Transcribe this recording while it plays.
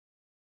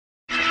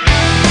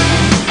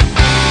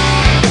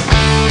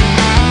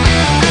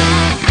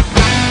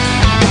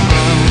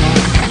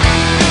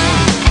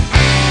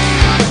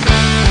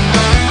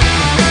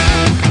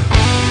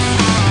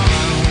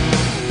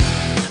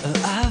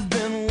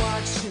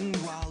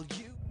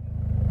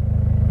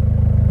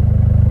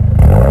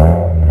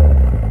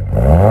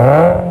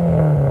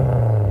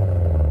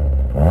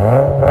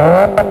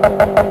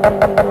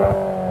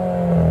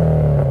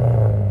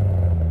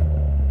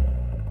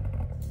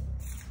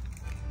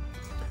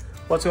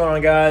What's going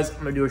on, guys? I'm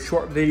gonna do a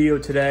short video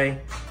today.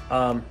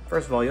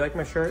 First of all, you like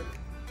my shirt?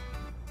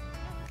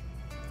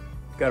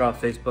 Got it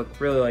off Facebook,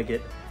 really like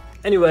it.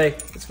 Anyway,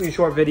 it's gonna be a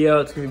short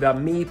video. It's gonna be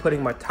about me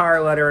putting my tire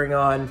lettering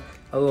on,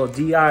 a little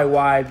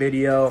DIY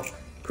video.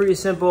 Pretty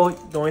simple.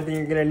 The only thing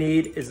you're gonna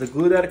need is the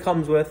glue that it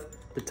comes with,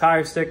 the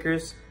tire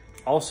stickers.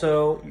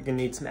 Also, you're gonna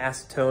need some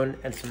acetone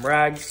and some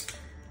rags,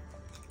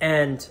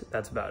 and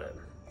that's about it.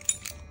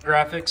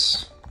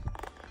 Graphics.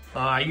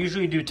 I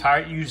usually do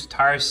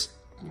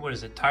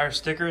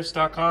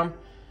TireStickers.com,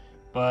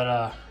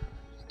 but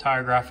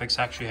Tire Graphics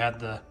actually had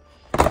the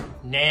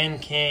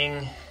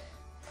NANKAng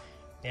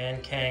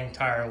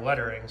tire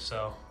lettering,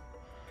 so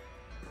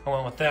I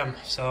went with them.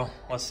 So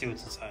let's see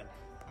what's inside.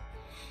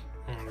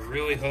 I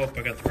really hope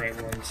I got the right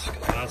ones,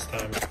 because last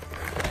time I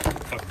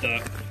fucked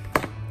up.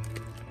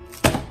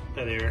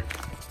 There they are.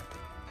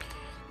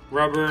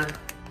 Rubber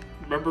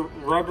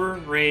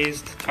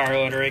raised tire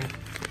lettering.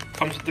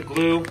 Comes with the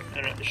glue,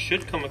 and it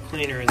should come a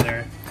cleaner in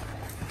there.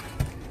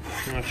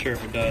 I'm not sure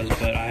if it does,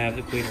 but I have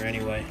the cleaner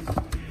anyway.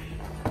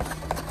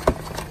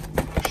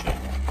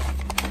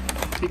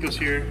 He goes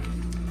here.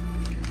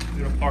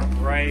 We're gonna park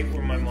right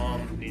where my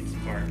mom needs to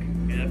park.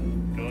 Yep,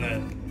 go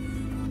ahead.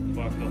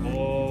 Walk the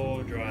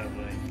whole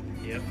driveway.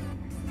 Yep.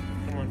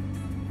 Come on.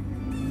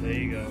 There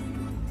you go.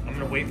 I'm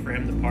gonna wait for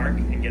him to park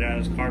and get out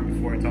of his car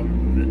before I tell him to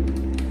move it.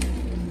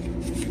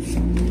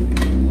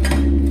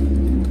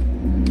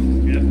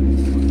 Yep.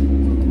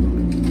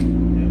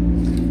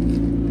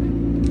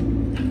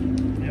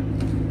 Yep.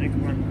 Hey,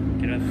 come on.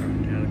 Get out of the car.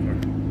 Get out of the car.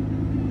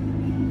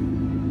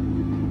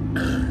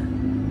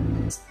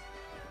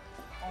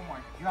 Oh my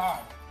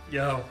God.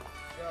 Yo.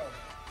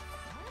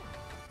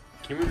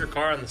 Can you move your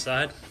car on the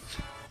side?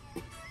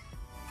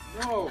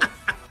 No.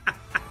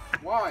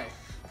 Why?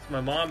 If my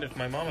mom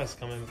has to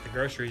come in with the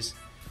groceries.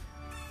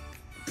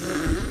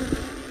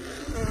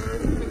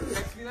 Couldn't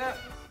text me that?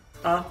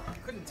 Huh?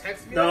 You couldn't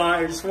text me No, that?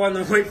 I just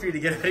wanted to wait for you to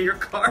get out of your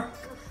car.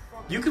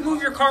 You can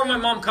move your car when my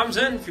mom comes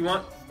in if you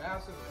want.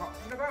 Massive car.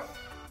 You know what?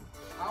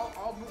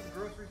 I'll move the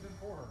groceries in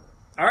for her.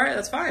 Alright,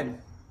 that's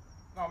fine.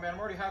 No, man, I'm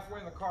already halfway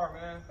in the car,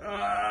 man.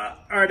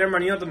 Alright, never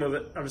mind. You don't have to move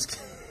it. I'm just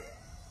kidding.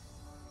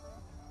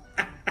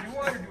 Do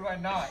I or do I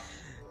not?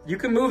 You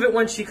can move it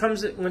when she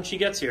gets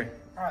here.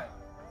 Alright.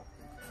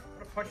 I'm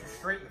gonna punch you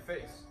straight in the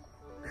face.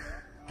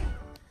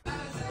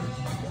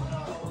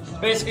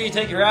 Basically, you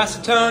take your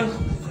acetone,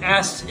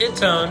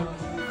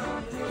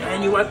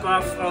 and you wipe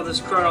off all this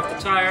crud off the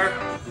tire,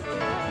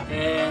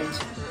 and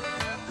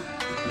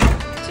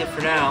that's it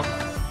for now.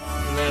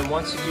 And then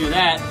once you do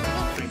that,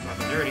 it's pretty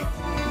fucking dirty.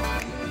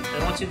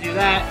 And once you do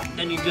that,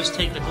 then you just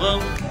take the glue,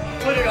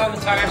 put it on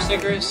the tire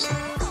stickers,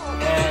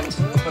 and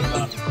put it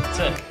up. That's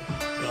it.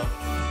 So.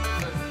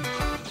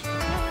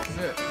 That's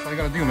it. That's all you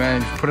gotta do,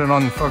 man. You just put it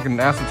on the fucking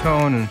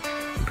acetone and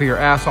you put your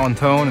ass on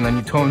tone, and then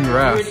you tone your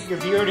ass. Your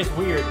beard is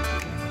weird.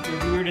 Your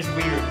beard is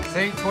weird.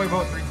 Say toy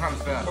boat 3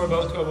 times fast. Toy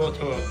boat, toy boat,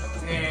 toy boat.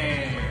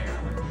 Damn.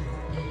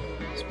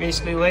 Just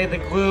basically lay the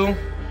glue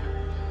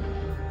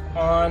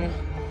on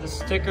the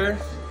sticker,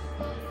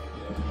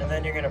 and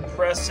then you're gonna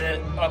press it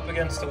up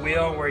against the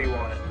wheel where you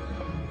want it.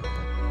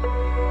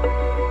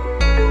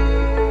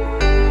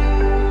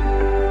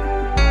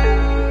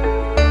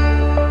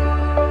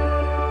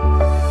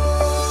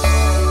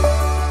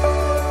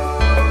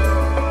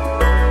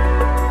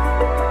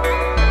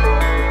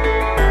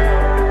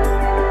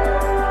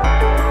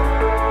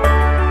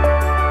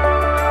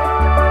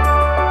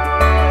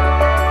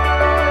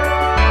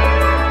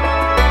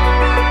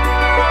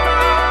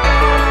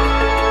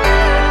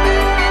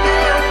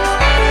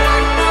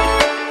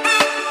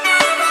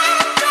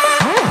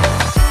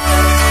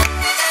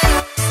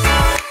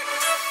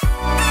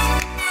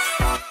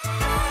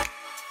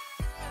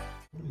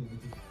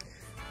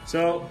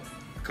 So,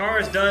 the car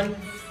is done.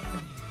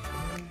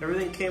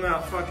 Everything came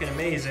out fucking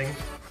amazing.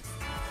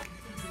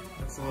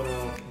 That's a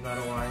little not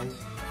aligned.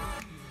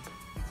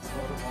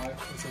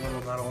 It's a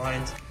little not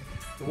aligned.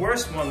 The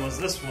worst one was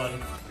this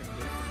one.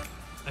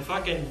 I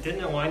fucking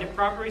didn't align it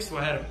properly, so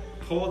I had to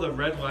pull the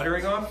red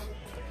lettering off.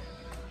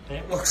 And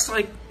it looks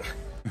like...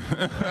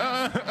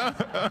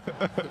 I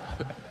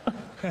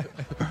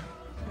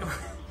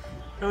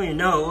don't even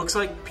know, it looks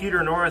like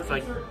Peter North,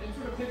 like...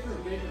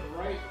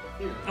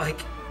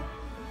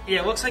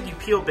 Yeah, it looks like you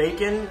peel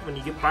bacon when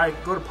you go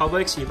to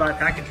Publix and you buy a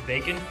package of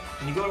bacon,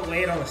 and you go to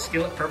lay it on the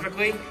skillet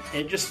perfectly, and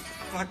it just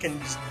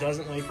fucking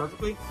doesn't lay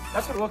perfectly.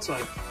 That's what it looks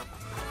like.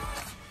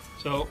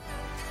 So,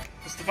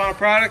 this is the final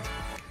product.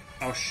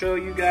 I'll show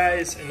you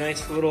guys a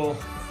nice little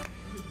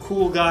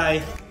cool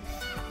guy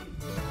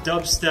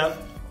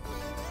dubstep,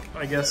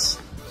 I guess,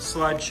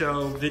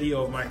 slideshow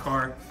video of my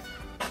car.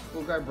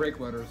 Cool guy brake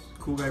letters.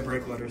 Cool guy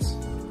brake letters.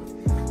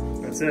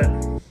 That's it.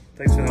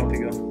 Thanks for the help,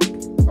 Hugo.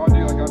 Oh,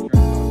 dude, I got you.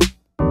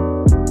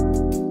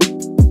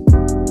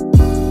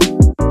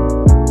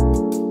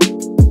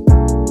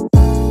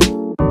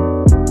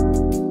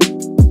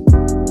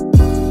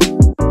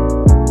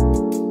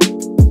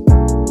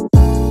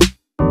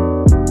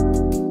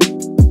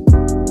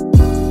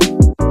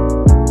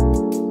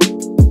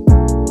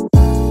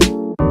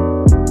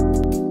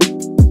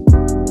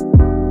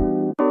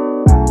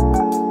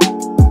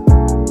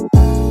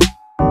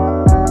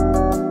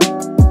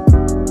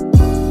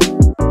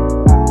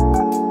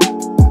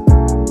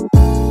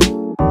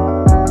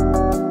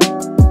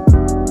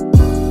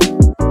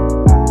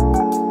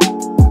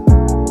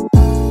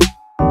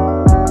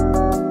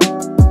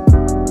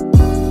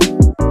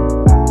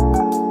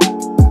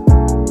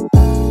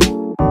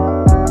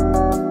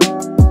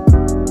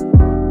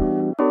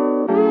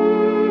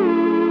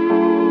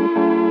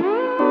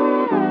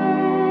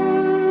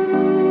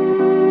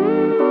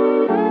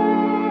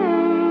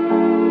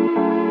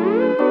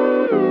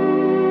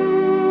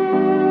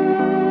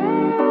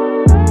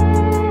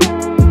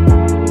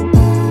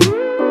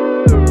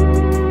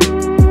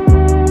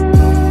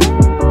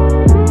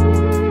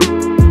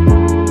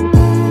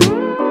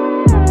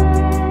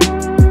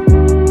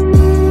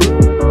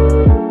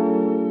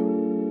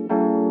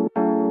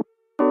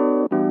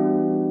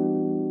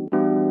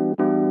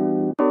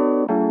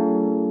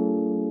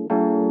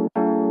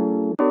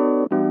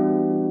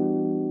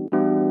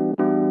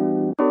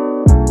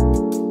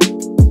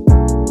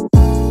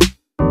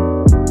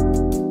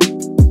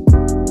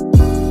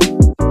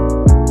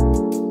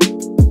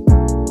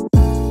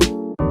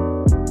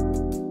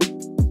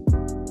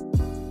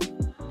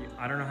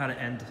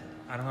 end.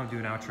 I don't know how to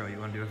do an outro. You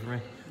want to do it for me?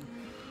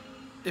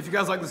 If you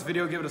guys like this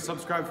video, give it a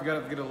subscribe. If you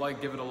got to give it a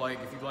like, give it a like.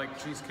 If you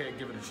like cheesecake,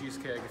 give it a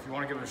cheesecake. If you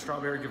want to give it a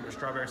strawberry, give it a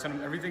strawberry. Send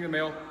them everything in the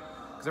mail,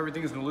 because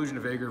everything is an illusion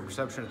of vague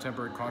perception, a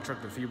temporary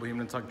construct of feeble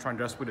human intellect trying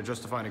desperately to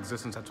justify an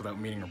existence that's without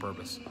meaning or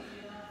purpose.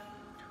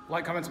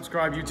 Like, comment,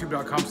 subscribe,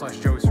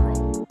 youtube.com/Joey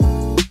Serrano.